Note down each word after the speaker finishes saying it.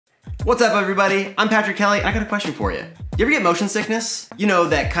What's up, everybody? I'm Patrick Kelly, and I got a question for you. You ever get motion sickness? You know,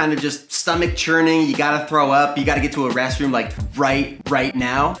 that kind of just stomach churning, you gotta throw up, you gotta get to a restroom like right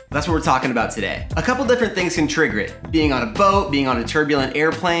now? That's what we're talking about today. A couple different things can trigger it. Being on a boat, being on a turbulent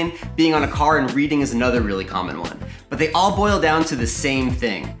airplane, being on a car, and reading is another really common one. But they all boil down to the same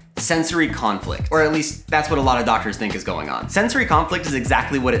thing. Sensory conflict, or at least that's what a lot of doctors think is going on. Sensory conflict is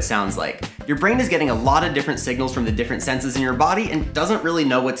exactly what it sounds like. Your brain is getting a lot of different signals from the different senses in your body and doesn't really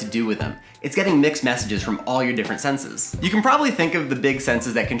know what to do with them. It's getting mixed messages from all your different senses. You can probably think of the big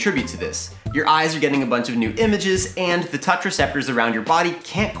senses that contribute to this. Your eyes are getting a bunch of new images, and the touch receptors around your body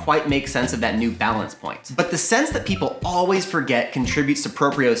can't quite make sense of that new balance point. But the sense that people always forget contributes to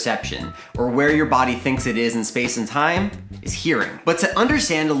proprioception, or where your body thinks it is in space and time, is hearing. But to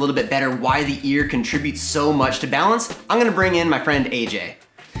understand a little bit better why the ear contributes so much to balance, I'm gonna bring in my friend AJ.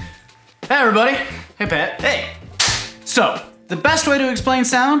 Hey everybody. Hey Pat. Hey. So, the best way to explain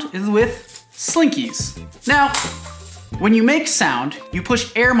sound is with slinkies. Now, when you make sound, you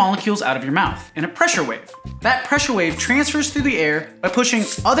push air molecules out of your mouth in a pressure wave. That pressure wave transfers through the air by pushing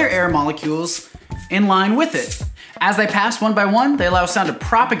other air molecules in line with it. As they pass one by one, they allow sound to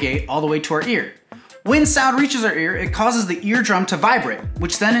propagate all the way to our ear. When sound reaches our ear, it causes the eardrum to vibrate,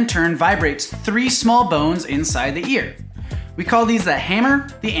 which then in turn vibrates 3 small bones inside the ear. We call these the hammer,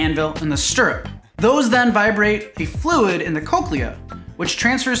 the anvil, and the stirrup. Those then vibrate a fluid in the cochlea, which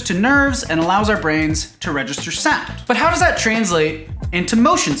transfers to nerves and allows our brains to register sound. But how does that translate into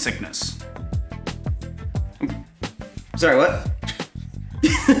motion sickness? Sorry, what?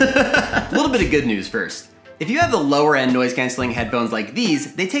 A little bit of good news first. If you have the lower end noise canceling headphones like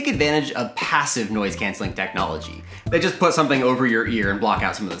these, they take advantage of passive noise canceling technology. They just put something over your ear and block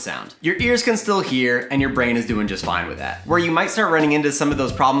out some of the sound. Your ears can still hear, and your brain is doing just fine with that. Where you might start running into some of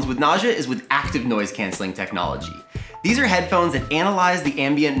those problems with nausea is with active noise canceling technology. These are headphones that analyze the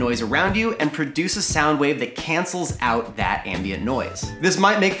ambient noise around you and produce a sound wave that cancels out that ambient noise. This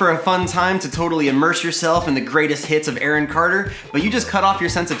might make for a fun time to totally immerse yourself in the greatest hits of Aaron Carter, but you just cut off your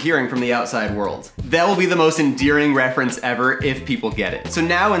sense of hearing from the outside world. That will be the most endearing reference ever if people get it. So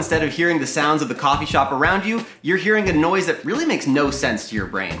now, instead of hearing the sounds of the coffee shop around you, you're hearing a noise that really makes no sense to your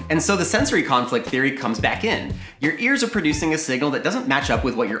brain. And so the sensory conflict theory comes back in. Your ears are producing a signal that doesn't match up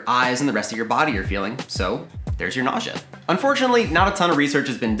with what your eyes and the rest of your body are feeling, so there's your nausea. Unfortunately, not a ton of research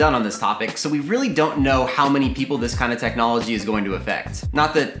has been done on this topic, so we really don't know how many people this kind of technology is going to affect.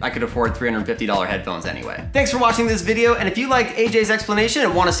 Not that I could afford $350 headphones anyway. Thanks for watching this video, and if you like AJ's explanation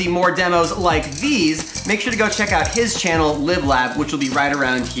and want to see more demos like these, make sure to go check out his channel, LibLab, which will be right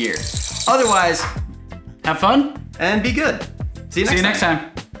around here. Otherwise, Have fun and be good. See you next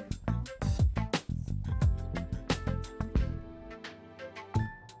time.